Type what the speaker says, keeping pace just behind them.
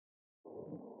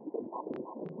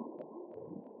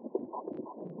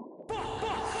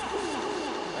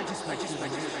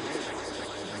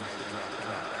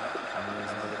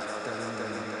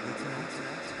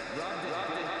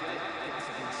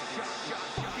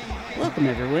Welcome,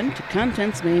 everyone, to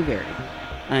Contents May Vary.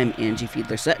 I'm Angie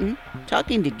Fiedler-Sutton,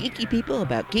 talking to geeky people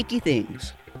about geeky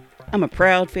things. I'm a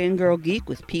proud fangirl geek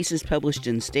with pieces published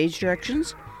in Stage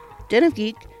Directions, Den of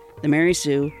Geek, The Mary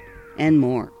Sue, and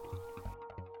more.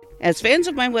 As fans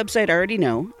of my website already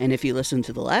know, and if you listened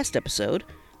to the last episode,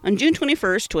 on June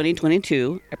 21st,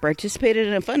 2022, I participated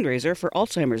in a fundraiser for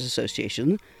Alzheimer's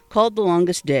Association called The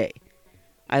Longest Day.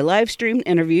 I live-streamed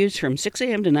interviews from 6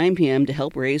 a.m. to 9 p.m. to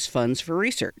help raise funds for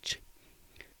research.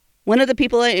 One of the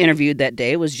people I interviewed that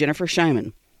day was Jennifer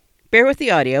Shyman. Bear with the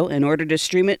audio. In order to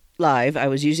stream it live, I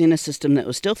was using a system that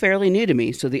was still fairly new to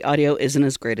me, so the audio isn't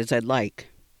as great as I'd like.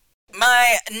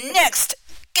 My next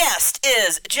guest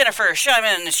is Jennifer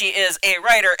Shyman. She is a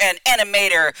writer and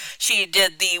animator. She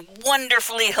did the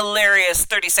wonderfully hilarious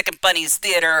 30-Second Bunnies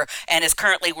Theater and is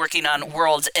currently working on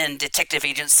World's End Detective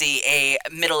Agency, a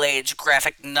middle-aged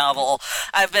graphic novel.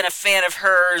 I've been a fan of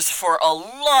hers for a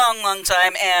long, long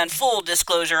time, and full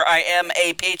disclosure, I am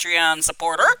a Patreon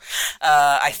supporter.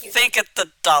 I think at the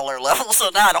dollar level, so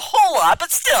not a whole lot,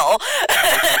 but still.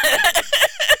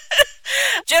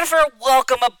 Jennifer,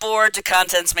 welcome aboard to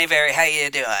Contents May Vary. How you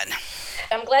doing?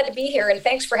 I'm glad to be here, and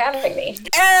thanks for having me.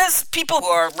 As people who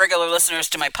are regular listeners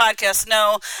to my podcast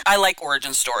know, I like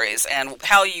origin stories and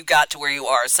how you got to where you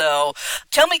are. So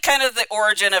tell me kind of the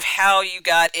origin of how you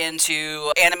got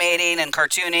into animating and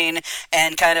cartooning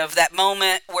and kind of that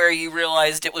moment where you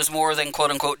realized it was more than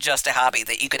quote-unquote just a hobby,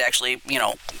 that you could actually,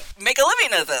 make a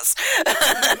living at this.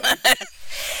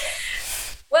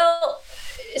 Well,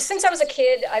 since I was a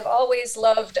kid, I've always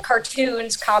loved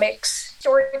cartoons, comics,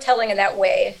 storytelling in that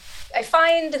way. I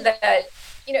find that,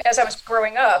 as I was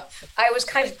growing up, I was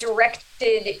kind of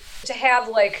directed to have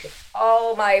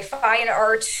all my fine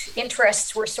art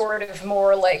interests were sort of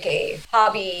more like a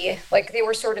hobby, like they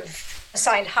were sort of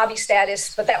assigned hobby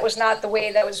status, but that was not the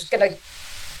way that was going to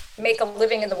make a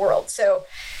living in the world. So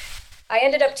I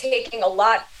ended up taking a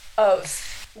lot of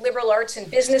liberal arts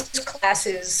and business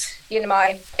classes in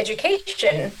my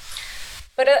education,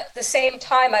 but at the same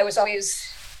time I was always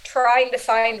trying to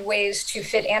find ways to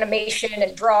fit animation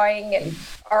and drawing and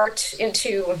art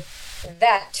into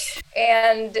that.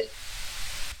 And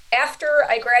after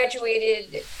I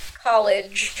graduated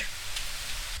college,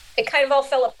 it kind of all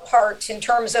fell apart in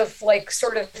terms of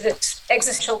sort of this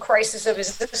existential crisis of,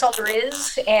 is this all there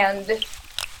is? And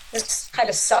this kind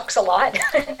of sucks a lot.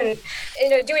 And,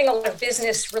 doing a lot of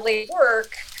business-related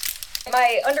work,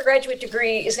 my undergraduate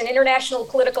degree is in international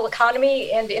political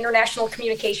economy and international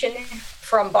communication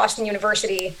from Boston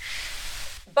University.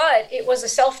 But it was a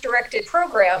self-directed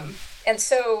program, and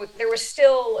so there was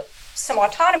still some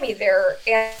autonomy there.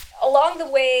 And along the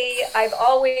way, I've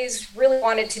always really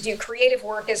wanted to do creative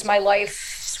work as my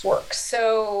life's work.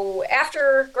 So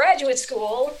after graduate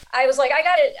school, I was like,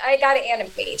 I gotta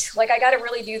animate. I gotta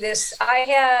really do this. I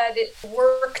had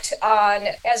worked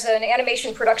as an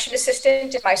animation production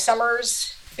assistant in my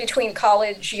summers between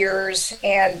college years,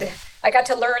 and I got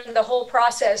to learn the whole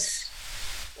process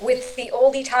with the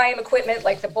oldie time equipment,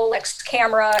 like the Bolex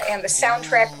camera and the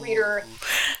soundtrack reader,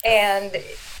 and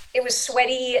it was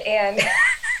sweaty, and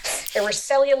there was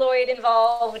celluloid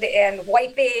involved and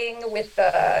wiping with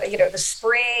the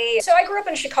spray. So I grew up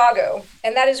in Chicago,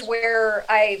 and that is where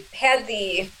I had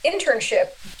the internship,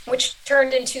 which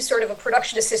turned into sort of a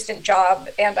production assistant job.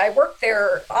 And I worked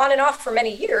there on and off for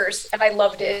many years, and I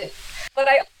loved it. But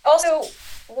I also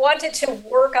wanted to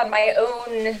work on my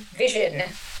own vision,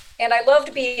 and I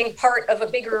loved being part of a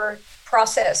bigger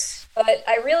process. But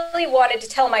I really wanted to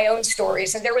tell my own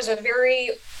stories, and there was a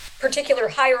very particular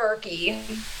hierarchy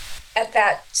at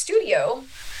that studio,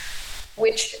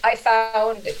 which I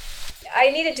found I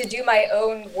needed to do my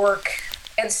own work.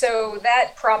 And so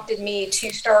that prompted me to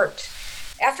start,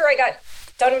 after I got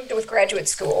done with graduate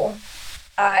school,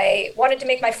 I wanted to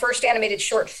make my first animated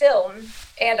short film,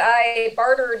 and I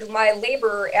bartered my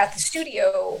labor at the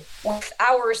studio with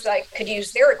hours that I could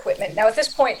use their equipment. Now, at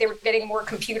this point, they were getting more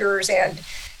computers, and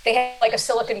they had a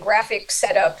Silicon Graphics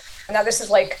setup. Now, this is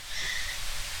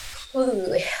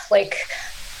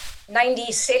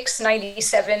 96,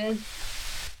 97.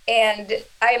 And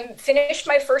I finished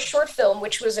my first short film,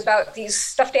 which was about these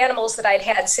stuffed animals that I'd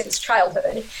had since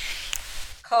childhood,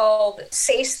 called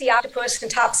Sace the Octopus and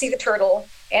Topsy the Turtle.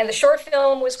 And the short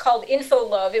film was called Info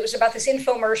Love. It was about this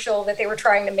infomercial that they were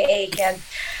trying to make. And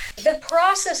the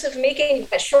process of making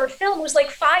that short film was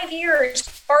 5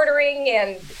 years, bartering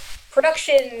and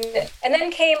production. And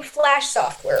then came Flash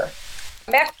software.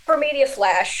 Macromedia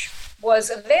Flash was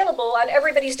available on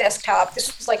everybody's desktop.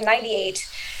 This was 98.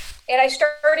 And I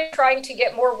started trying to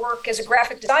get more work as a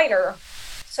graphic designer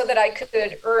so that I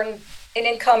could earn an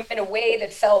income in a way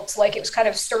that felt like it was kind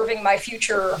of serving my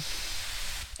future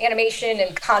animation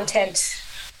and content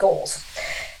goals.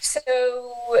 So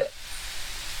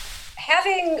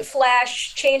having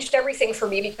Flash changed everything for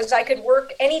me because I could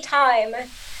work anytime.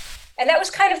 And that was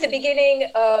kind of the beginning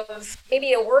of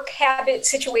maybe a work habit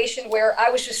situation where I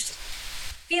was just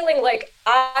feeling like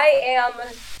I am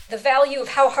the value of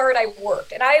how hard I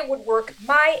worked. And I would work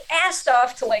my ass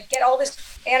off to like get all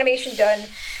this animation done.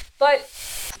 But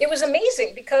it was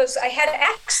amazing because I had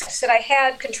access and I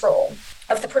had control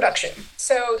of the production.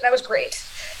 So that was great.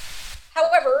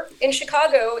 However, in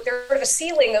Chicago, there's sort of a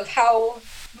ceiling of how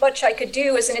much I could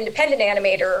do as an independent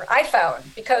animator, I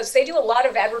found, because they do a lot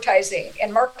of advertising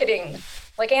and marketing,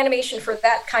 like animation for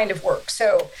that kind of work.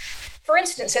 So, for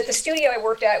instance, at the studio I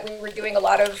worked at, we were doing a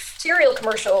lot of cereal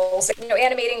commercials,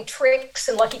 animating Trix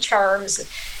and Lucky Charms.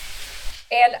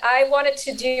 And I wanted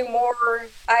to do more.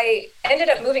 I ended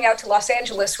up moving out to Los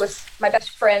Angeles with my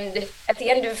best friend at the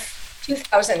end of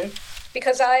 2000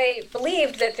 because I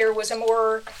believed that there was a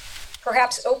more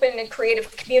perhaps open and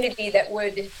creative community that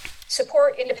would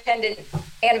support independent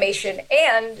animation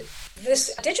and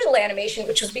this digital animation,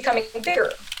 which was becoming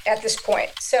bigger at this point.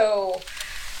 So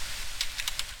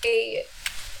I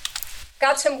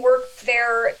got some work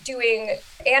there doing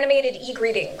animated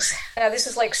e-greetings. This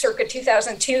is like circa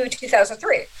 2002,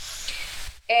 2003.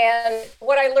 And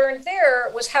what I learned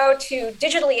there was how to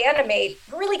digitally animate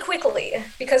really quickly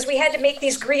because we had to make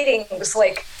these greetings,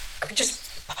 like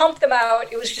just pump them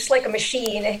out. It was just like a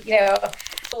machine,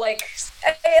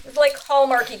 like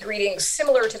Hallmarky greetings,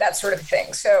 similar to that sort of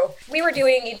thing. So we were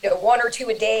doing, 1 or 2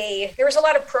 a day. There was a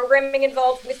lot of programming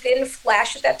involved within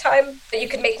Flash at that time that you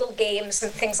could make little games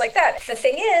and things like that. The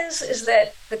thing is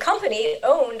that the company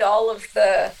owned all of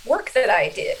the work that I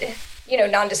did,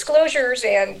 non-disclosures,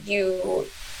 and you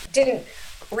didn't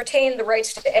retain the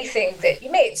rights to anything that you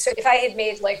made. So if I had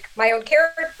made like my own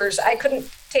characters, I couldn't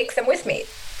take them with me.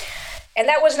 And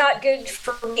that was not good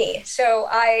for me. So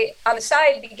I, on the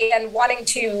side, began wanting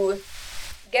to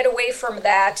get away from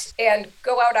that and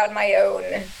go out on my own.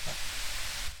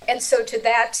 And so to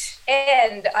that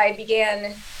end, I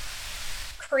began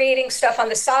creating stuff on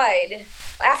the side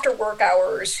after work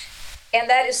hours. And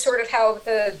that is sort of how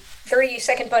the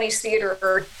 30-Second Bunnies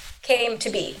Theater came to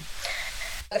be.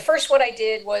 The first one I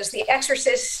did was The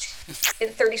Exorcist in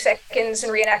 30 seconds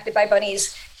and reenacted by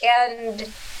bunnies. And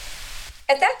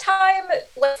at that time,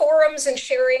 forums and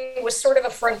sharing was sort of a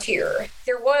frontier.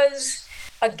 There was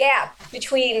a gap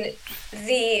between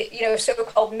the,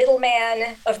 so-called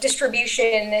middleman of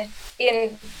distribution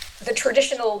in the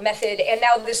traditional method and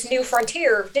now this new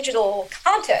frontier of digital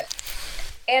content.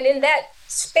 And in that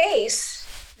space,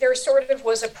 there sort of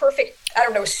was a perfect,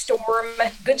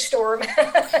 good storm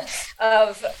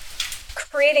of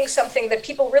creating something that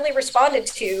people really responded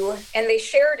to, and they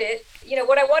shared it.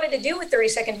 What I wanted to do with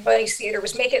 30-Second Bunnies Theater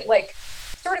was make it like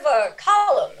sort of a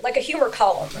column, like a humor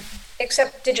column,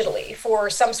 except digitally for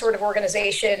some sort of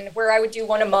organization where I would do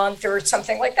one a month or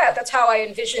something like that. That's how I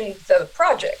envisioned the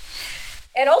project.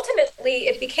 And ultimately,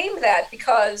 it became that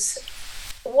because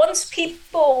once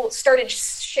people started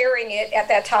sharing it at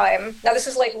that time, now this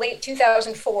is like late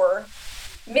 2004,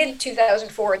 mid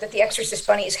 2004, that The Exorcist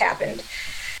Bunnies happened.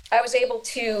 I was able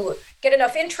to get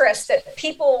enough interest that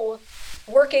people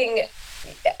working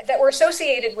that were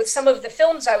associated with some of the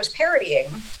films I was parodying.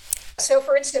 So,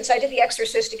 for instance, I did The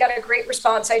Exorcist. It got a great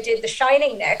response. I did The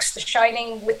Shining next, The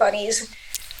Shining with bunnies.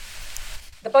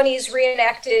 The bunnies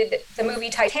reenacted the movie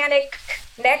Titanic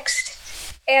next.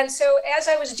 And so as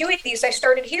I was doing these, I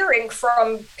started hearing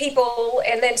from people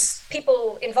and then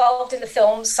people involved in the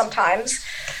films sometimes.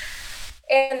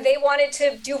 And they wanted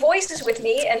to do voices with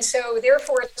me. And so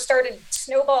therefore it started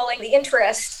snowballing the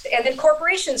interest. And then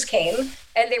corporations came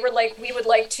and they were like, we would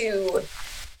like to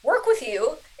work with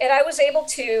you. And I was able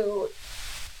to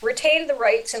retain the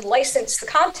rights and license the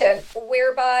content,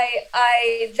 whereby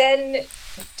I then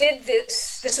did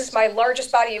this. This is my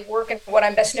largest body of work and what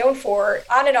I'm best known for,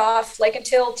 on and off, like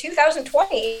until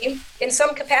 2020, in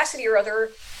some capacity or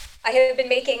other. I have been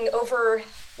making over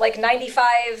like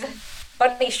 95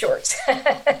 bunny shorts.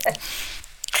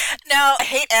 Now, I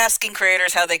hate asking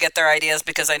creators how they get their ideas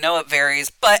because I know it varies,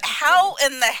 but how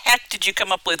in the heck did you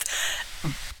come up with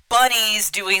bunnies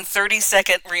doing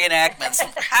 30-second reenactments?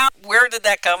 Where did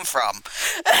that come from?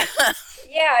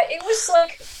 Yeah, it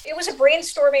was a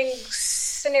brainstorming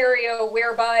scenario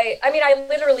whereby, I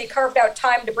literally carved out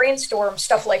time to brainstorm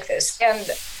stuff like this.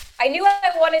 And I knew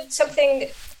I wanted something.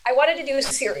 I wanted to do a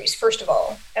series, first of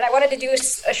all, and I wanted to do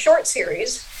a short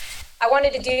series. I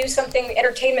wanted to do something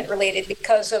entertainment related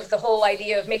because of the whole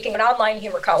idea of making an online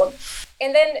humor column.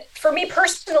 And then for me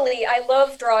personally, I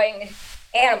love drawing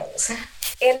animals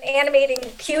and animating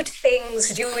cute things,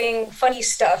 doing funny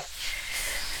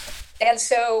stuff. And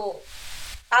so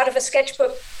out of a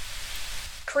sketchbook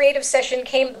creative session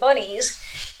came bunnies.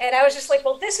 And I was just like,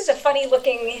 well, this is a funny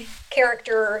looking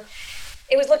character.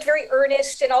 It looked very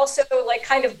earnest and also like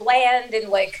kind of bland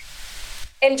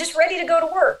and just ready to go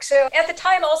to work. So at the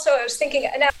time also I was thinking,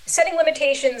 now setting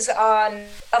limitations on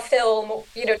a film,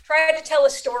 try to tell a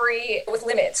story with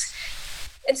limits.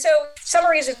 And so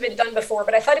summaries have been done before,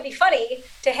 but I thought it'd be funny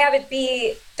to have it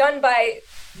be done by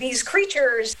these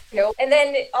creatures, and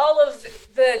then all of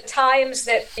the times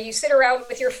that you sit around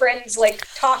with your friends, like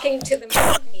talking to the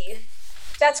movie.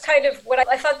 That's kind of what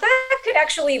I thought that could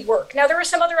actually work. Now, there were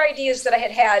some other ideas that I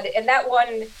had, and that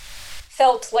one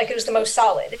felt like it was the most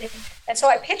solid. And so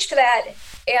I pitched that,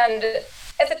 and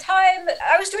at the time,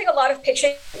 I was doing a lot of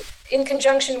pitching in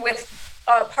conjunction with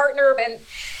a partner, and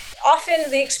often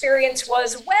the experience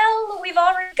was, well, we've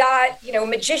already got,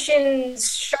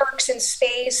 magicians, sharks in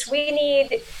space. We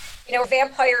need,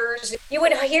 vampires. You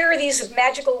would hear these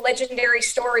magical, legendary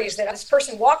stories that this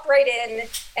person walked right in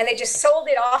and they just sold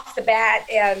it off the bat.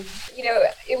 And,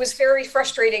 it was very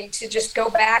frustrating to just go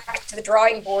back to the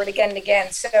drawing board again and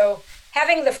again. So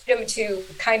having the freedom to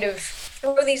kind of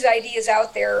throw these ideas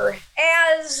out there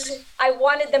as I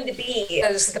wanted them to be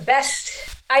as the best,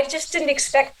 I just didn't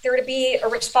expect there to be a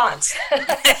response.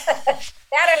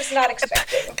 That I was not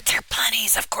expecting. They're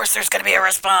bunnies. Of course there's going to be a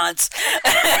response.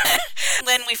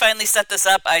 When we finally set this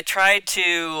up, I tried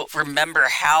to remember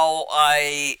how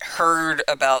I heard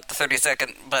about the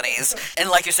 30-second bunnies. And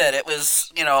like you said, it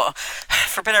was,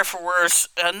 for better or for worse,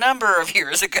 a number of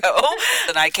years ago.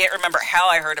 And I can't remember how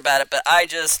I heard about it, but I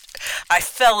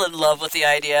fell in love with the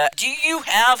idea. Do you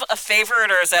have a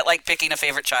favorite, or is that like picking a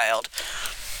favorite child?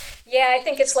 Yeah, I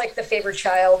think it's like the favorite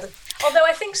child. Although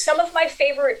I think some of my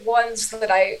favorite ones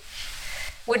that I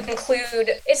would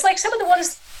include, it's like some of the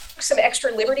ones some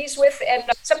extra liberties with, and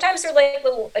sometimes they're like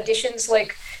little additions,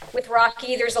 like with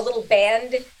Rocky, there's a little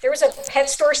band. There was a pet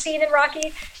store scene in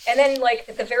Rocky, and then like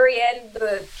at the very end,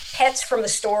 the pets from the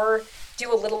store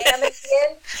do a little jam at the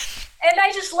end. And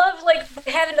I just love like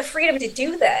having the freedom to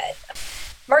do that.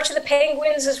 March of the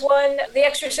Penguins is one. The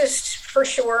Exorcist, for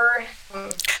sure.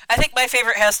 I think my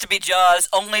favorite has to be Jaws,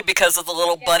 only because of the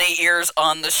little bunny ears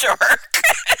on the shark.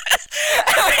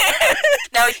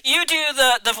 Now, you do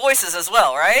the voices as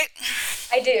well, right?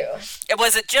 I do.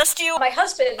 Was it just you? My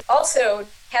husband also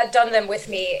had done them with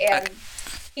me, and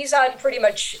he's on pretty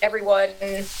much everyone.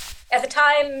 At the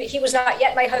time, he was not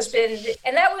yet my husband,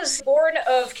 and that was born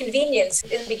of convenience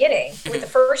in the beginning with the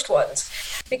first ones,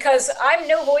 because I'm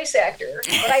no voice actor,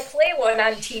 but I play one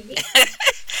on TV.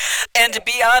 And to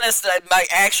be honest, my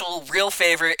actual real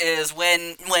favorite is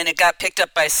when it got picked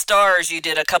up by Starz, you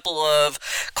did a couple of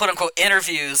quote-unquote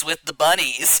interviews with the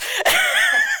bunnies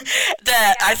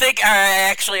that I think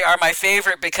are my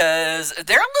favorite because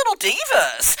they're little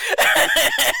divas.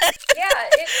 Yeah,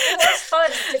 it was fun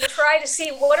to try to see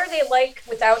what are they like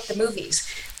without the movies.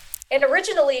 And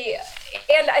originally,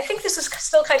 and I think this is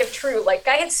still kind of true, like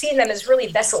I had seen them as really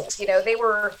vessels, they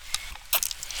were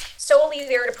solely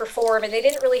there to perform and they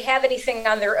didn't really have anything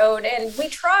on their own. And we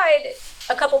tried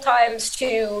a couple times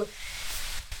to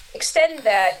extend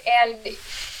that, and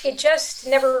it just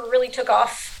never really took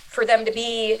off for them to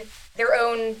be their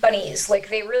own bunnies. Like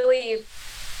they really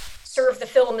serve the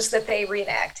films that they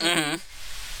reenact. Mm-hmm.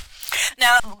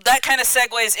 Now, that kind of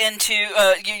segues into,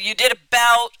 you did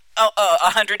about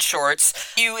 100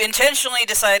 shorts. You intentionally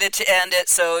decided to end it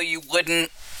so you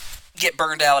wouldn't get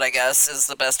burned out, I guess, is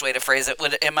the best way to phrase it.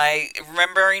 Am I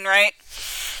remembering right?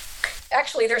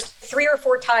 Actually, there's 3 or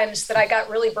 4 times that I got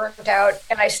really burnt out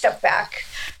and I stepped back.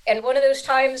 And one of those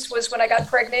times was when I got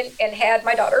pregnant and had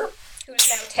my daughter, who's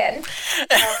now 10.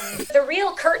 The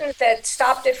real curtain that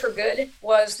stopped it for good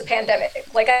was the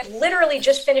pandemic. Like I literally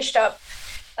just finished up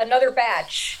another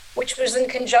batch, which was in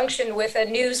conjunction with a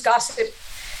news gossip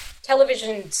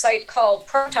television site called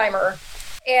Primetimer.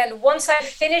 And once I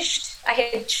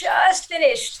had just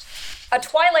finished a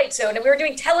Twilight Zone, and we were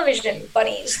doing television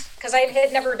bunnies because I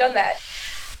had never done that.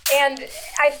 And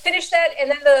I finished that,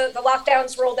 and then the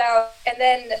lockdowns rolled out, and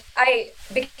then I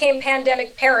became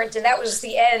pandemic parent, and that was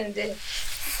the end. And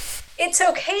it's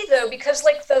okay, though, because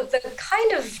like the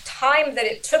kind of time that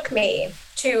it took me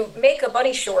to make a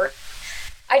bunny short,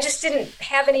 I just didn't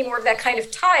have any more of that kind of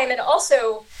time. And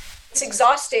also, it's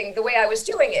exhausting the way I was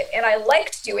doing it, and I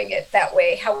liked doing it that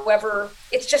way. However,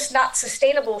 it's just not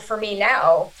sustainable for me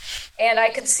now, and I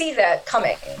could see that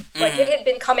coming. Like, it had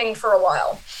been coming for a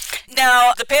while.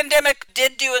 Now, the pandemic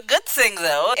did do a good thing,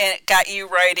 though, and it got you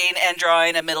writing and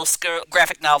drawing a middle school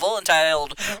graphic novel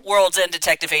entitled World's End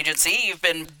Detective Agency. You've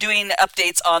been doing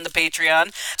updates on the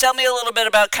Patreon. Tell me a little bit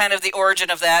about kind of the origin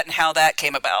of that and how that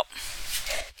came about.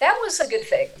 That was a good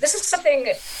thing. This is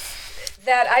something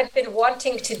that I've been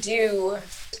wanting to do,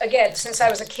 again, since I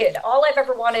was a kid. All I've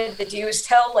ever wanted to do is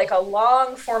tell like a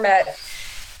long format,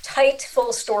 tight,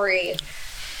 full story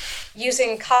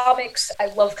using comics. I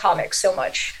love comics so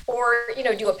much. Or,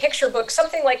 do a picture book,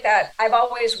 something like that. I've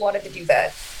always wanted to do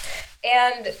that.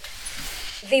 And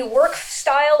the work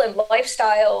style and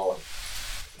lifestyle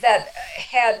that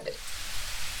had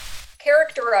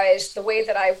characterized the way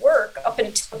that I work up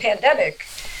until the pandemic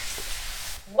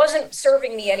wasn't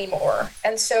serving me anymore.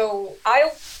 And so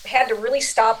I had to really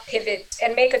stop, pivot,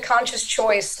 and make a conscious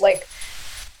choice. Like,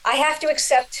 I have to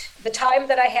accept the time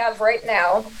that I have right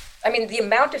now. I mean, the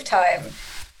amount of time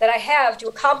that I have to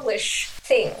accomplish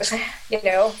things,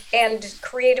 and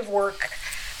creative work.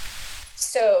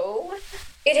 So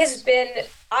it has been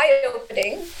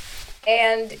eye-opening,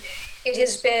 and it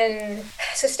has been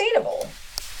sustainable.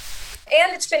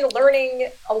 And it's been learning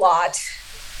a lot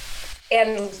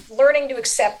and learning to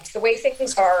accept the way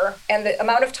things are and the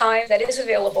amount of time that is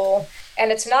available.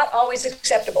 And it's not always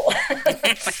acceptable.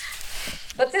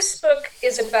 But this book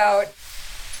is about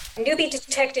newbie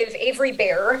detective Avery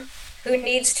Bear, who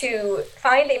needs to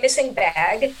find a missing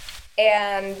bag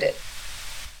and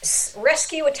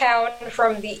rescue a town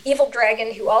from the evil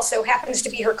dragon who also happens to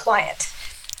be her client.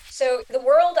 So the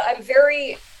world, I'm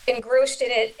very engrossed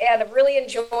in it, and I'm really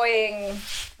enjoying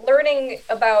learning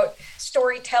about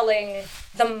storytelling.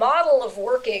 The model of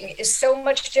working is so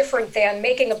much different than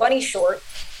making a bunny short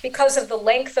because of the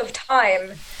length of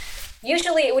time.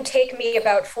 Usually it would take me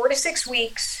about 4 to 6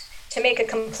 weeks to make a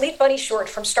complete bunny short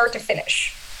from start to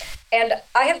finish. And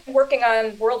I have been working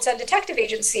on World's End Detective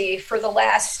Agency for the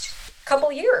last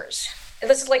couple years. And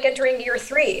this is like entering year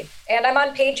 3. And I'm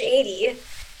on page 80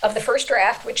 of the first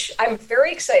draft, which I'm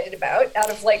very excited about,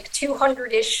 out of like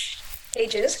 200-ish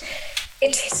pages.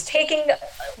 It's taking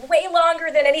way longer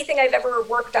than anything I've ever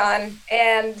worked on.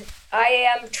 And I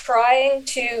am trying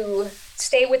to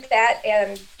stay with that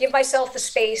and give myself the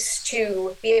space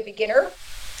to be a beginner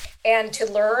and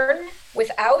to learn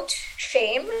without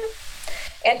shame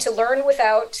and to learn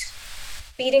without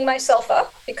beating myself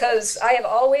up, because I have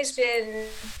always been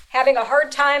having a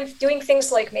hard time doing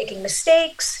things like making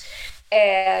mistakes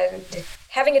and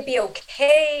having it be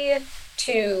okay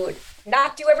to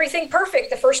not do everything perfect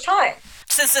the first time.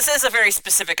 Since this is a very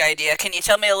specific idea, can you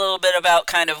tell me a little bit about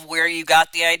kind of where you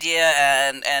got the idea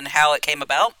and how it came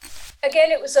about?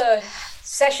 Again, it was a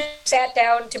session, sat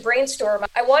down to brainstorm.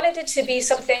 I wanted it to be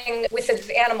something with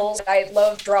the animals. I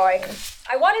love drawing.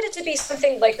 I wanted it to be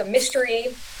something like a mystery.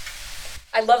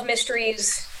 I love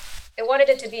mysteries. I wanted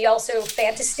it to be also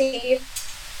fantasy.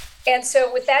 And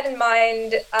so with that in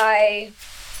mind, I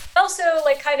also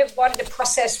kind of wanted to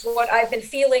process what I've been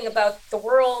feeling about the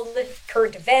world,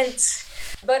 current events,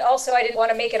 but also I didn't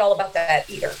want to make it all about that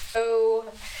either. So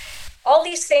all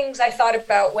these things I thought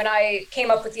about when I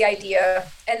came up with the idea,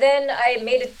 and then I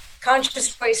made a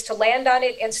conscious choice to land on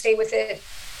it and stay with it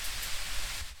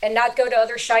and not go to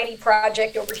other shiny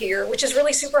project over here, which is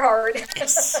really super hard,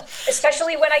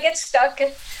 especially when I get stuck.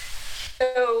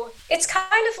 So it's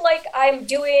kind of like I'm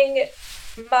doing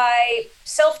my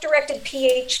self-directed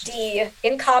PhD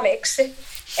in comics,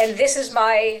 and this is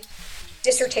my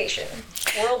dissertation,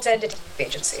 World's End Detective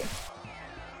Agency.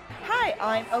 Hi,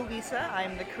 I'm Elisa.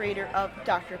 I'm the creator of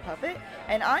Dr. Puppet,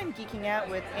 and I'm geeking out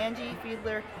with Angie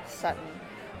Fiedler-Sutton.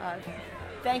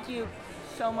 Thank you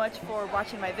so much for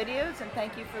watching my videos, and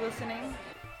thank you for listening.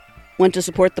 Want to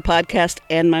support the podcast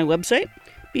and my website?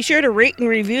 Be sure to rate and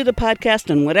review the podcast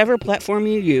on whatever platform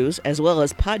you use, as well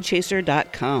as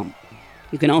podchaser.com.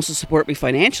 You can also support me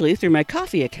financially through my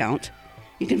Ko-fi account.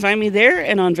 You can find me there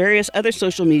and on various other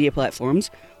social media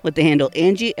platforms with the handle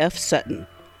Angie F. Sutton.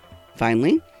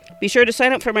 Finally, be sure to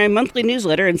sign up for my monthly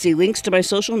newsletter and see links to my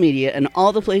social media and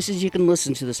all the places you can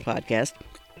listen to this podcast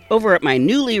over at my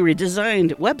newly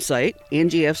redesigned website,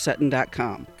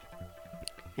 angiefsutton.com.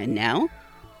 And now,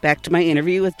 back to my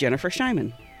interview with Jennifer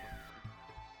Scheiman.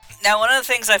 Now, one of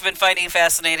the things I've been finding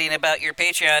fascinating about your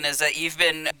Patreon is that you've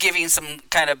been giving some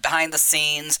kind of behind the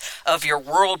scenes of your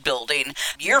world building.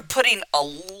 You're putting a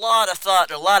lot of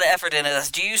thought, a lot of effort into this.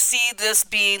 Do you see this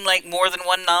being like more than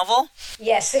one novel?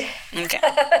 Yes. Okay.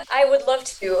 I would love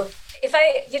to. If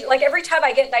I, every time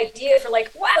I get an idea for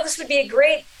wow, this would be a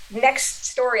great next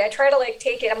story, I try to like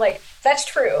take it. I'm like, that's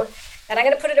true. And I'm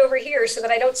going to put it over here so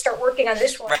that I don't start working on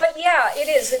this one. Right. But yeah, it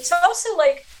is. It's also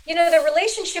like, you know, the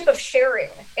relationship of sharing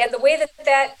and the way that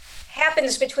that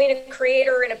happens between a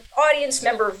creator and an audience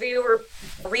member, viewer,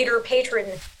 reader, patron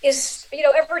is, you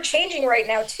know, ever changing right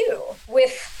now too,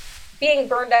 with being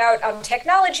burned out on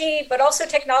technology, but also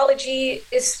technology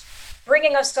is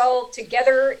bringing us all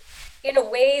together in a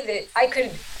way that I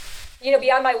could, you know,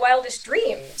 beyond my wildest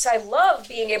dreams. I love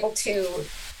being able to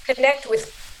connect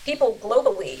with people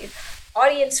globally,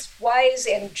 audience-wise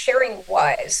and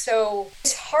sharing-wise. So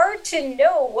it's hard to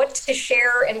know what to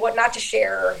share and what not to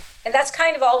share. And that's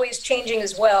kind of always changing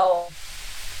as well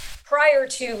prior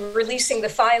to releasing the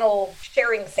final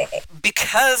sharing thing.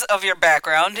 Because of your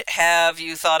background, have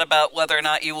you thought about whether or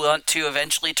not you want to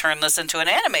eventually turn this into an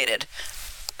animated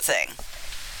thing?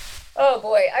 Oh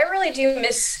boy, I really do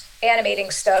miss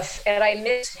animating stuff, and I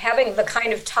miss having the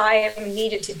kind of time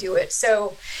needed to do it.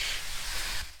 So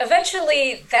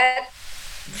eventually that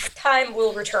time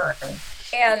will return.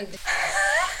 And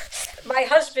my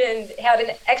husband had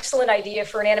an excellent idea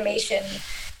for an animation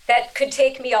that could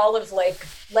take me all of like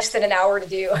less than an hour to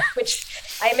do, which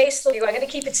I may still do. I'm going to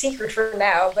keep it secret for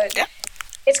now, but yeah.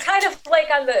 It's kind of like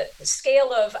on the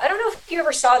scale of, I don't know if you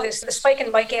ever saw this, the Spike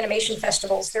and Mike animation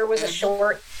festivals, there was a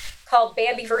short called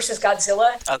Bambi versus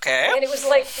Godzilla. Okay. And it was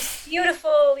like this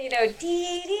beautiful, you know,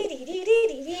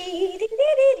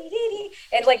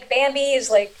 and like Bambi is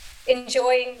like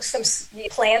enjoying some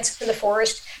plants in the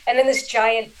forest, and then this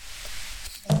giant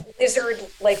lizard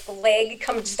like leg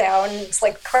comes down and it's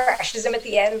like crashes him at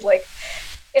the end. Like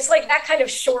it's like that kind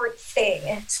of short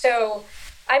thing. So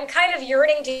I'm kind of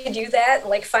yearning to do that,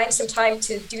 like find some time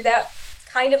to do that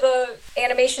kind of a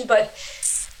animation, but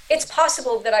it's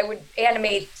possible that I would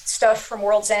animate stuff from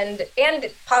World's End and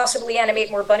possibly animate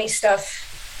more bunny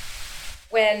stuff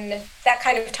when that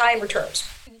kind of time returns.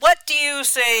 What do you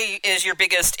say is your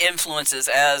biggest influences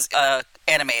as an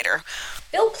animator?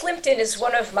 Bill Plympton is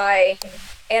one of my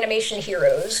animation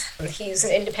heroes. He's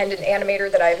an independent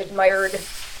animator that I've admired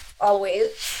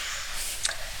always.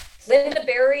 Linda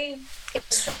Barry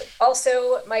is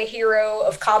also my hero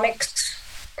of comics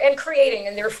and creating,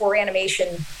 and therefore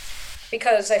animation,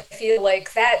 because I feel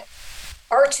like that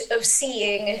art of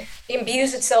seeing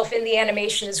imbues itself in the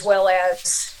animation as well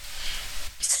as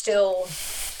still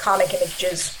comic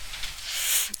images.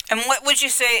 And what would you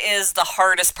say is the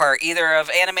hardest part, either of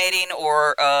animating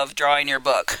or of drawing your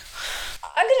book?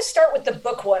 I'm going to start with the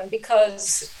book one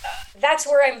because that's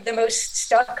where I'm the most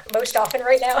stuck most often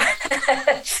right now.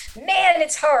 Man,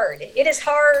 it's hard. It is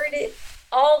hard.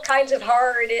 All kinds of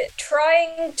hard.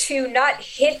 Trying to not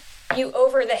hit you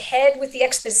over the head with the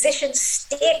exposition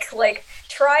stick, like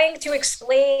trying to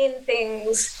explain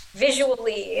things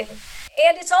visually.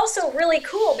 And it's also really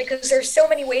cool because there's so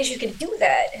many ways you can do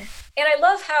that. And I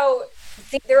love how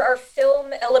there are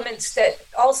film elements that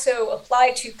also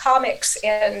apply to comics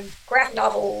and graphic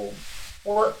novel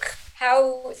work,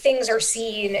 how things are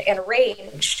seen and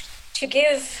arranged to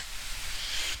give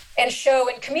and show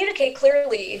and communicate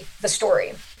clearly the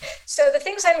story. So the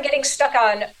things I'm getting stuck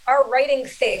on are writing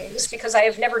things because I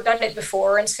have never done it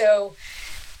before. And so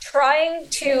trying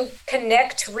to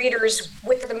connect readers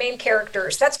with the main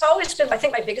characters, that's always been, I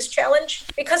think, my biggest challenge,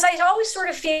 because I always sort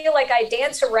of feel like I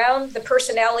dance around the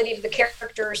personality of the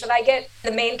characters and I get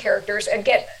the main characters and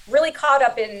get really caught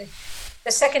up in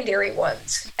the secondary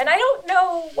ones. And I don't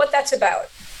know what that's about.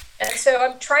 And so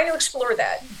I'm trying to explore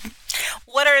that.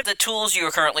 What are the tools you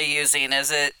are currently using?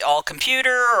 Is it all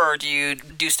computer, or do you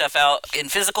do stuff out in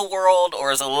physical world,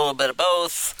 or is it a little bit of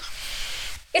both?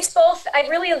 It's both. I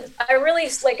really,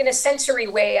 like in a sensory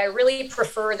way, I really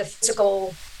prefer the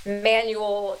physical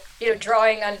manual,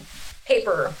 drawing on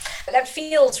paper. That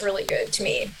feels really good to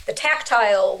me, the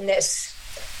tactileness.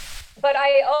 But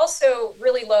I also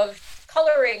really love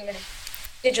coloring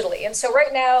digitally. And so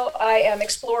right now I am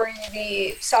exploring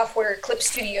the software Clip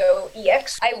Studio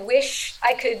EX. I wish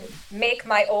I could make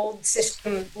my old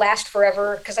system last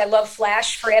forever because I love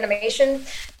Flash for animation.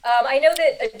 I know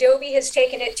that Adobe has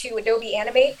taken it to Adobe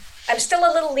Animate. I'm still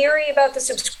a little leery about the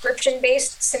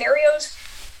subscription-based scenarios,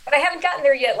 but I haven't gotten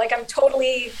there yet. Like, I'm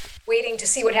totally waiting to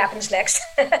see what happens next.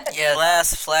 Yeah,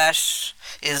 last Flash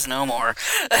is no more.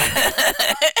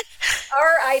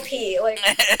 R.I.P.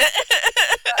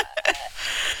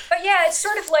 But yeah, it's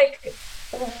sort of like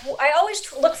I always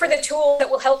look for the tool that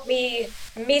will help me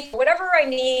meet whatever I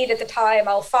need at the time.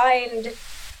 I'll find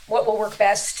what will work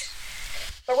best.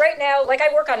 But right now, I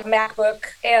work on a MacBook,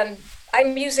 and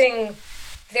I'm using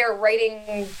their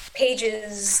writing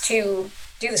pages to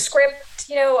do the script,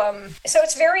 so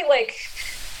it's very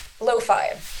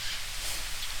lo-fi.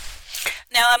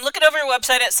 Now, I'm looking over your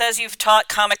website. It says you've taught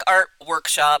comic art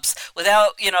workshops.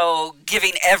 Without,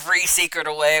 giving every secret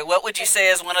away, what would you say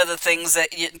is one of the things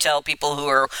that you tell people who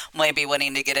are maybe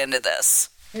wanting to get into this?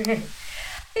 I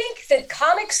think that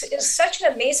comics is such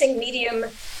an amazing medium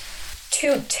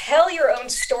to tell your own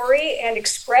story and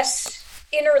express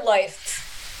inner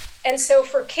life. And so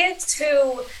for kids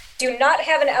who do not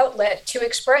have an outlet to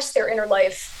express their inner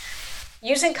life,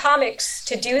 using comics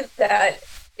to do that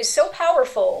is so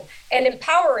powerful and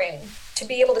empowering to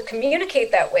be able to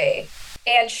communicate that way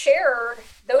and share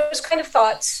those kind of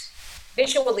thoughts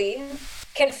visually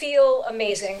can feel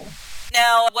amazing.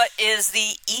 Now, what is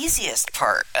the easiest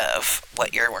part of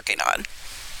what you're working on?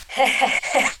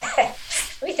 Let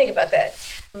me think about that.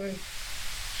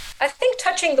 I think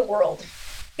touching the world,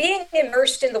 being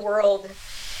immersed in the world,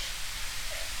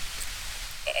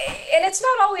 and it's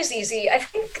not always easy. I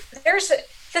think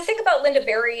the thing about Lynda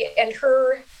Barry and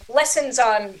her lessons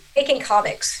on making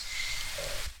comics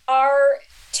are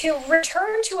to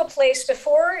return to a place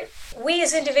before we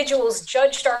as individuals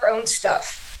judged our own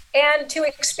stuff and to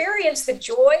experience the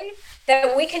joy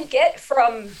that we can get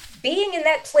from being in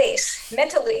that place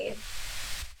mentally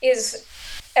is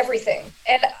everything.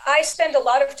 And I spend a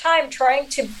lot of time trying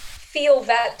to feel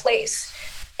that place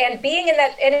and being in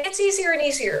that, and it's easier and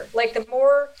easier. Like the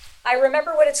more I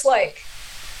remember what it's like,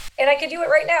 and I can do it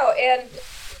right now. And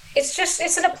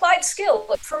it's an applied skill.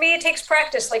 For me, it takes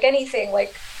practice, like anything,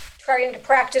 like trying to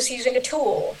practice using a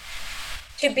tool.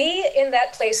 To be in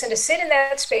that place and to sit in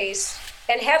that space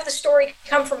and have the story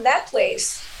come from that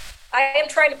place, I am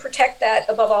trying to protect that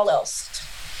above all else.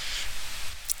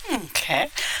 Okay.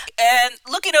 And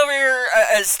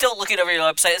still looking over your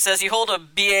website, it says you hold a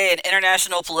BA in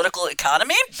International Political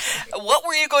Economy. What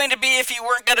were you going to be if you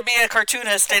weren't going to be a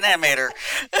cartoonist and animator?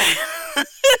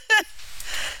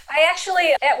 I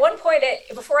actually, at one point,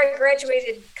 before I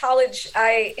graduated college,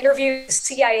 I interviewed the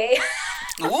CIA.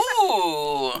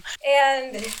 Ooh.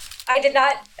 And I did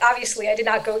not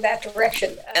go that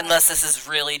direction. Unless this is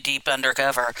really deep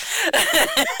undercover.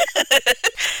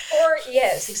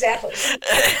 Yes, exactly.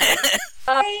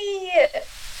 I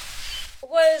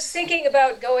was thinking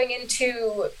about going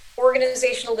into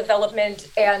organizational development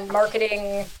and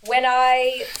marketing. When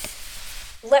I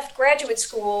left graduate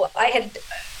school, I had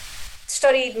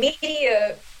studied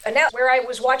media analysis, where I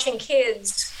was watching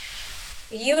kids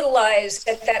utilize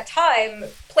at that time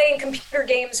playing computer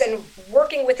games and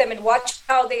working with them and watch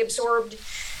how they absorbed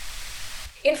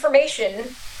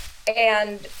information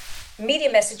and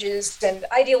media messages and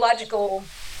ideological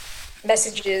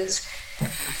messages.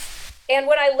 And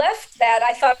when I left that,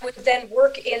 I thought I would then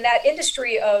work in that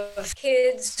industry of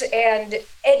kids and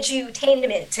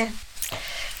edutainment.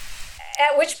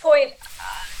 At which point,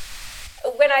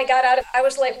 when I got out of, I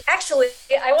was like, actually,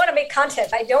 I want to make content.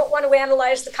 I don't want to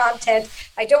analyze the content.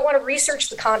 I don't want to research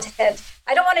the content.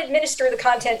 I don't want to administer the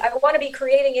content. I want to be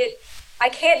creating it. I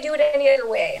can't do it any other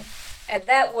way. And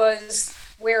that was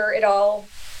where it all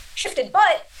shifted.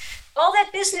 But all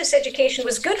that business education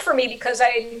was good for me because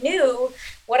I knew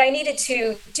what I needed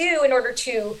to do in order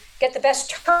to get the best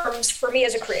terms for me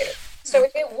as a creator. So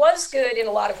it was good in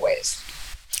a lot of ways.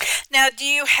 Now, do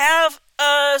you have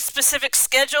a specific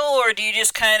schedule, or do you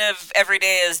just kind of every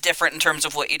day is different in terms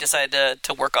of what you decide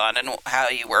to work on and how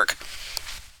you work?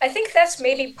 I think that's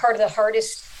maybe part of the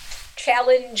hardest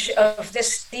challenge of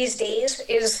these days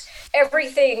is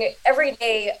everything every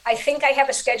day. I think I have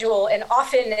a schedule, and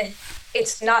often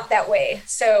it's not that way.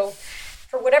 So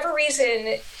for whatever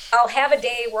reason, I'll have a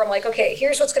day where I'm like, okay,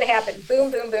 here's what's going to happen.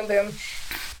 Boom, boom, boom, boom.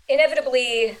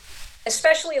 Inevitably,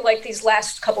 especially like these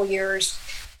last couple years,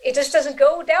 it just doesn't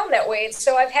go down that way.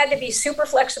 So I've had to be super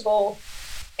flexible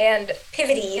and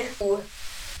pivoty to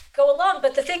go along.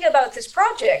 But the thing about this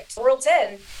project, World's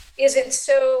End, is it's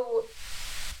so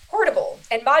portable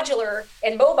and modular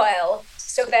and mobile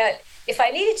so that if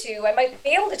I needed to, I might be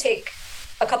able to take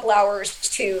a couple hours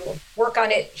to work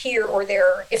on it here or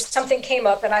there if something came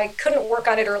up and I couldn't work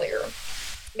on it earlier.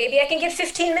 Maybe I can get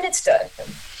 15 minutes done.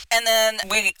 And then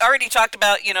we already talked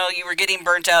about, you were getting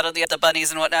burnt out of the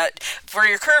bunnies and whatnot. For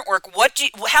your current work,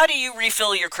 how do you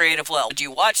refill your creative well? Do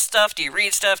you watch stuff? Do you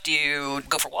read stuff? Do you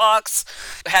go for walks?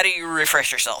 How do you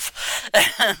refresh yourself?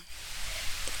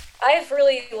 I've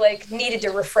really needed to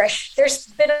refresh. There's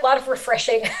been a lot of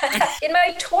refreshing. In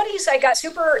my 20s, I got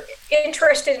super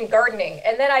interested in gardening,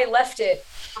 and then I left it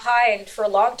behind for a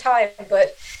long time.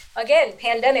 But again,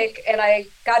 pandemic, and I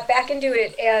got back into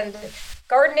it, and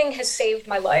gardening has saved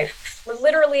my life,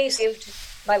 literally saved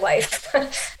my life.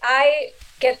 I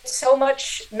get so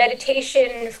much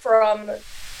meditation from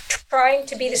trying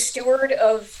to be the steward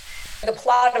of the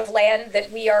plot of land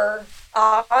that we are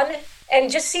on and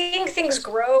just seeing things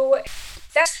grow.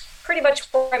 That's pretty much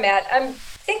where I'm at. I'm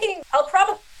thinking I'll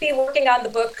probably be working on the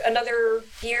book another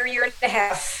year and a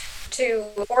half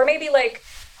or maybe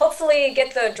hopefully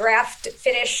get the draft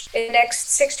finished in the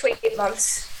next 6 to 8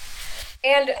 months.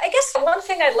 And I guess one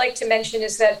thing I'd like to mention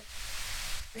is that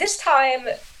this time,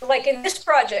 in this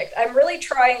project, I'm really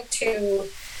trying to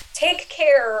give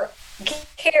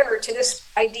care to this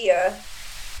idea.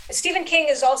 Stephen King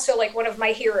is also one of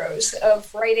my heroes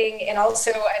of writing, and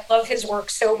also I love his work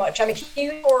so much. I'm a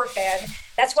huge horror fan.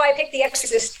 That's why I picked The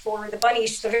Exorcist for the very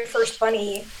first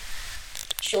Bunny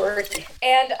short.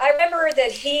 And I remember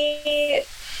that he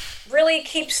really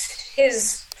keeps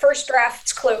his first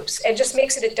drafts close and just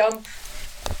makes it a dump.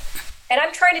 And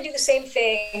I'm trying to do the same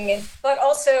thing, but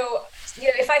also,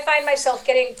 if I find myself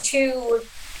getting too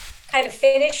kind of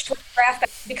finished with the draft,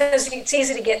 because it's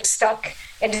easy to get stuck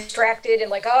and distracted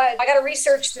and I got to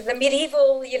research the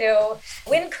medieval,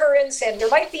 wind currents, and there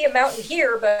might be a mountain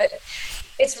here, but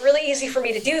it's really easy for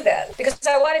me to do that because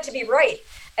I want it to be right.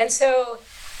 And so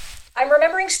I'm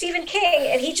remembering Stephen King,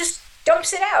 and he just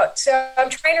dumps it out. So I'm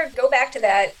trying to go back to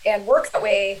that and work that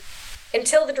way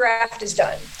until the draft is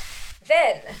done.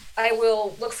 Then I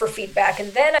will look for feedback,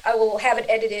 and then I will have it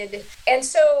edited. And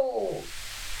so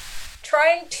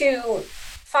trying to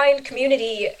find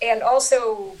community and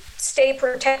also stay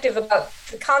protective about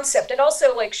the concept and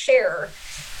also share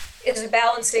is a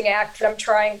balancing act that I'm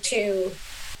trying to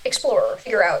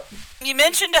figure out. You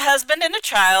mentioned a husband and a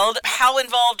child. How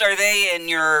involved are they in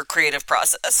your creative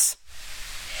process?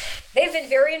 They've been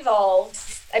very involved.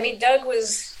 I mean, Doug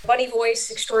was bunny voice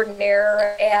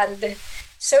extraordinaire and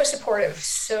so supportive.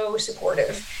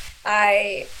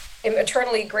 I am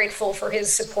eternally grateful for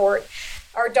his support.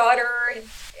 Our daughter,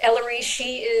 Ellery,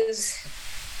 she is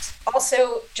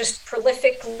also just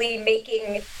prolifically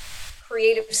making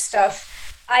creative stuff.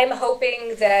 I'm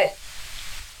hoping that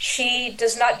she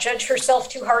does not judge herself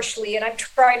too harshly, and I'm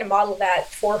trying to model that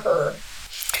for her.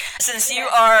 Since you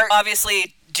are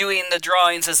obviously doing the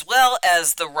drawings as well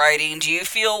as the writing, do you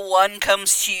feel one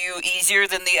comes to you easier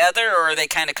than the other, or they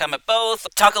kind of come at both?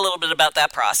 Talk a little bit about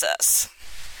that process.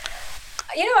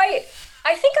 I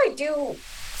think I do.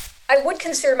 I would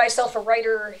consider myself a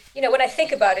writer, when I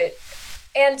think about it.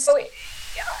 And so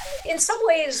in some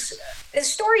ways, the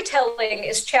storytelling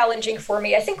is challenging for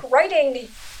me. I think writing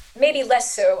maybe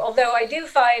less so, although I do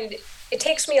find it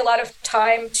takes me a lot of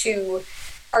time to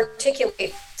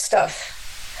articulate stuff.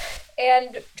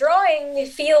 And drawing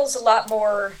feels a lot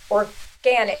more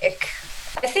organic.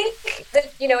 I think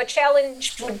that, a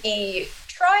challenge would be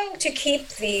trying to keep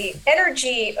the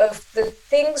energy of the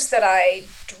things that I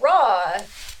draw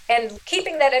and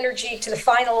keeping that energy to the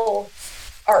final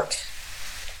art.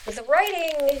 With the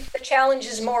writing, the challenge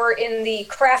is more in the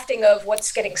crafting of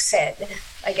what's getting said,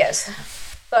 I guess.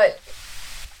 But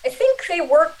I think they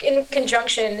work in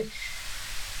conjunction,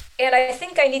 and I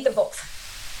think I need them both.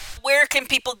 Where can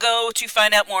people go to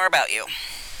find out more about you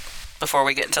before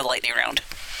we get into the lightning round?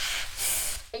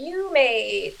 You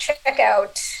may check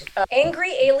out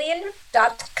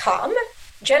angryalien.com,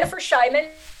 Jennifer Shyman,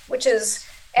 which is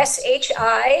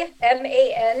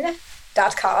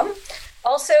SHIMAN.com.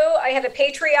 Also, I have a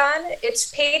Patreon. It's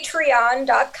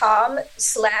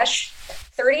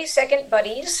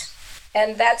patreon.com/30secondbuddies,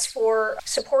 and that's for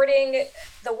supporting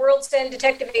the World's End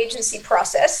Detective Agency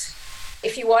process,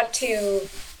 if you want to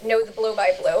know the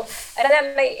blow-by-blow. And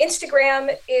then my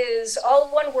Instagram is all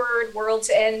one word, World's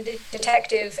End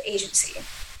Detective Agency.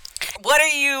 What are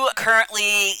you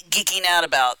currently geeking out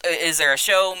about? Is there a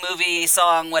show, movie,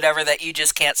 song, whatever that you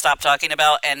just can't stop talking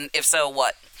about? And if so,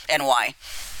 what and why?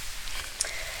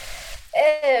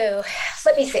 Oh,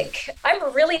 let me think.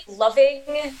 I'm really loving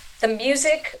the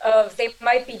music of They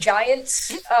Might Be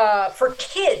Giants for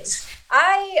kids.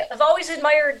 I have always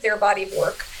admired their body of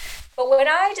work, but when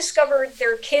I discovered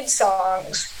their kids'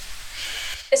 songs,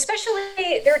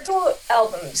 especially their two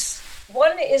albums,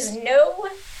 one is No,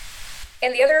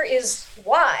 and the other is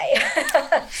Why.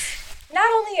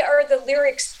 Not only are the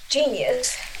lyrics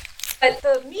genius, but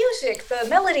the music, the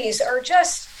melodies are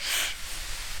just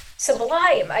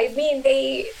sublime. I mean,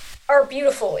 they are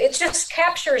beautiful. It just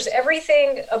captures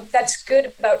everything that's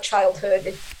good about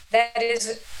childhood. That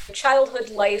is childhood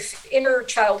life, inner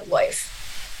child life.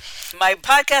 My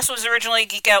podcast was originally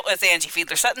Geek Out with Angie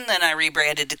Fiedler Sutton, then I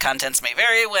rebranded to Contents May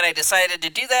Vary. When I decided to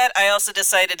do that, I also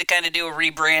decided to kind of do a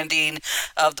rebranding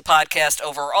of the podcast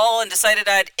overall and decided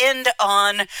I'd end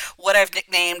on what I've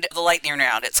nicknamed the lightning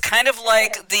round. It's kind of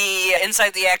like the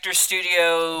Inside the Actors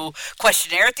Studio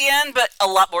questionnaire at the end, but a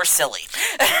lot more silly.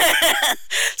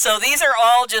 So these are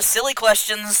all just silly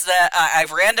questions that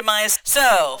I've randomized.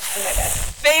 So,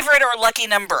 favorite or lucky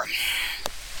number?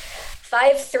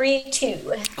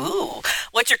 532. Ooh,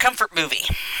 what's your comfort movie?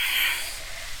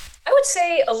 I would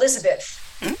say Elizabeth.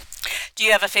 Do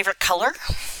you have a favorite color?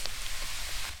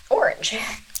 Orange.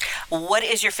 What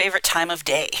is your favorite time of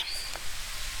day?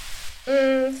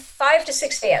 5 to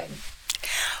 6 a.m.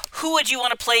 Who would you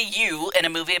want to play you in a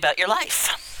movie about your life?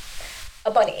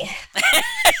 A bunny.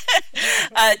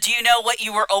 Do you know what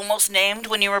you were almost named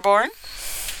when you were born?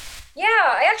 Yeah,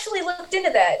 I actually looked into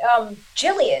that.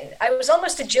 Jillian. I was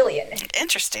almost a Jillian.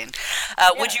 Interesting.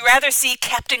 Would you rather see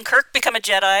Captain Kirk become a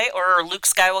Jedi or Luke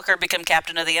Skywalker become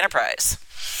Captain of the Enterprise?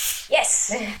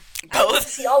 Yes. Both? I want to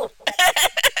see all of them. Yes.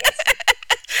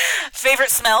 Favorite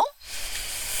smell?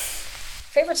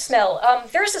 Favorite smell?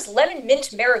 There's this lemon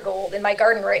mint marigold in my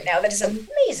garden right now that is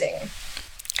amazing.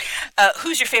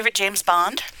 Who's your favorite James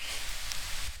Bond?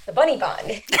 The Bunny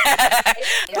Bond.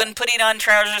 When putting on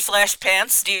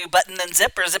trousers/pants, do you button then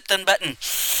zip or zip then button?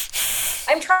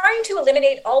 I'm trying to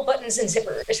eliminate all buttons and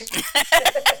zippers.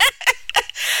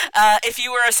 If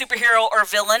you were a superhero or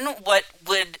villain, what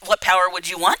power would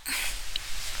you want?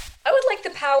 I would like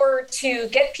the power to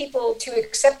get people to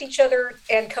accept each other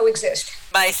and coexist.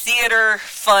 My theater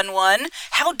fun one.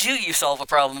 How do you solve a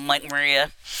problem like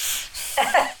Maria?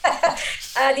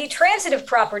 The transitive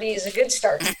property is a good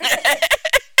start.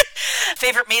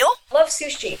 Favorite meal? Love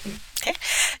sushi. Okay.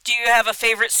 Do you have a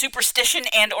favorite superstition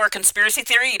and or conspiracy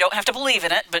theory? You don't have to believe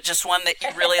in it, but just one that you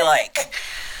really like.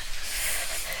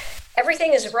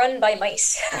 Everything is run by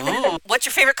mice. Ooh. What's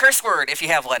your favorite curse word, if you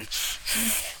have one?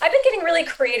 I've been getting really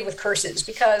creative with curses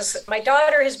because my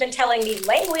daughter has been telling me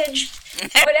language,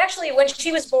 but actually when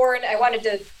she was born, I wanted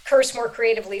to curse more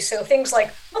creatively. So things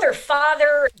like mother,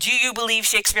 father. Do you believe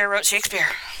Shakespeare wrote Shakespeare?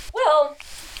 Well,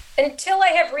 until I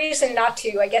have reason not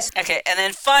to, I guess. Okay, and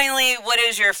then finally, what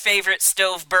is your favorite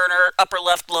stove burner? Upper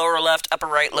left, upper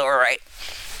right, lower right?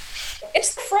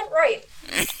 It's the front right.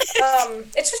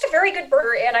 It's just a very good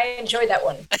burger, and I enjoy that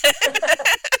one.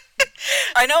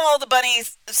 I know all the bunny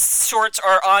shorts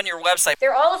are on your website.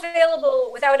 They're all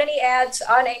available without any ads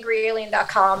on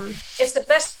angryalien.com. It's the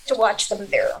best to watch them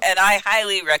there. And I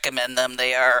highly recommend them.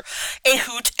 They are a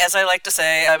hoot, as I like to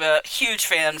say. I'm a huge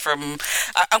fan from...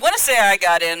 I want to say I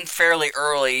got in fairly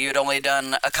early. You'd only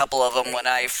done a couple of them when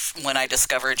I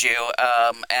discovered you.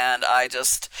 And I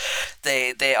just...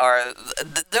 They're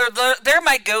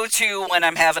my go-to when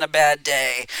I'm having a bad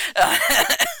day.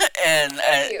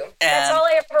 Thank you. That's all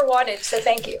I ever wanted, so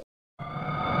thank you.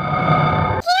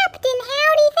 Captain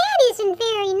Howdy, that isn't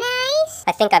very nice.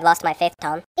 I think I've lost my faith,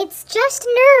 Tom. It's just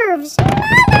nerves.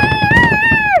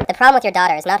 The problem with your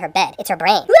daughter is not her bed, it's her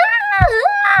brain.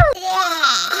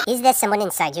 Is there someone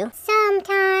inside you?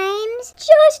 Sometimes.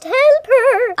 Just help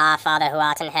her. Our Father who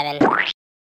art in heaven.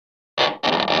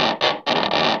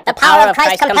 The power of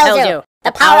Christ compels you.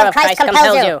 The power of Christ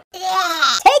compels you.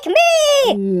 Take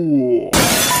me!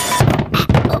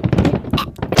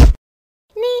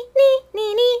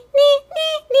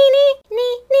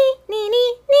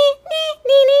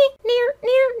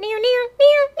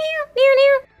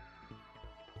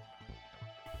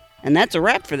 And that's a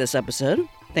wrap for this episode.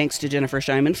 Thanks to Jennifer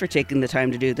Scheinman for taking the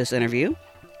time to do this interview.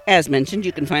 As mentioned,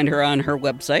 you can find her on her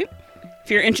website.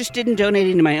 If you're interested in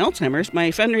donating to my Alzheimer's,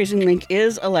 my fundraising link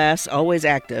is, alas, always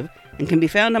active and can be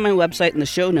found on my website in the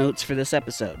show notes for this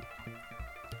episode.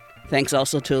 Thanks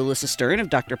also to Alyssa Stern of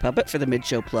Dr. Puppet for the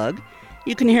mid-show plug.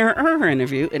 You can hear her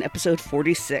interview in episode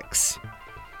 46.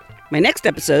 My next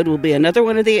episode will be another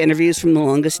one of the interviews from The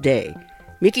Longest Day.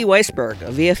 Mickey Weisberg, a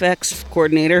VFX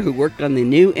coordinator who worked on the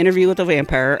new Interview with a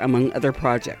Vampire, among other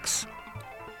projects.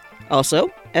 Also,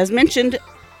 as mentioned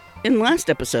in last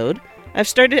episode, I've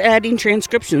started adding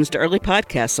transcriptions to early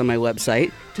podcasts on my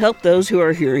website to help those who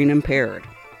are hearing impaired.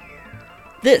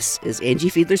 This is Angie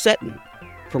Fiedler Sutton.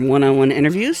 From one-on-one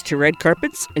interviews to red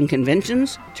carpets and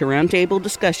conventions to roundtable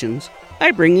discussions, I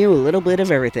bring you a little bit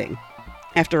of everything.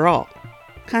 After all,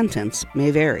 contents may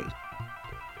vary.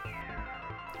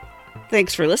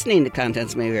 Thanks for listening to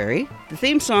Contents May Vary. The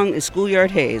theme song is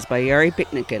Schoolyard Haze by Yari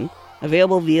Picnikin,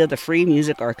 available via the Free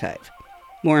Music Archive.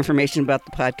 More information about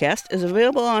the podcast is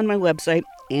available on my website,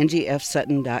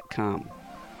 angiefsutton.com.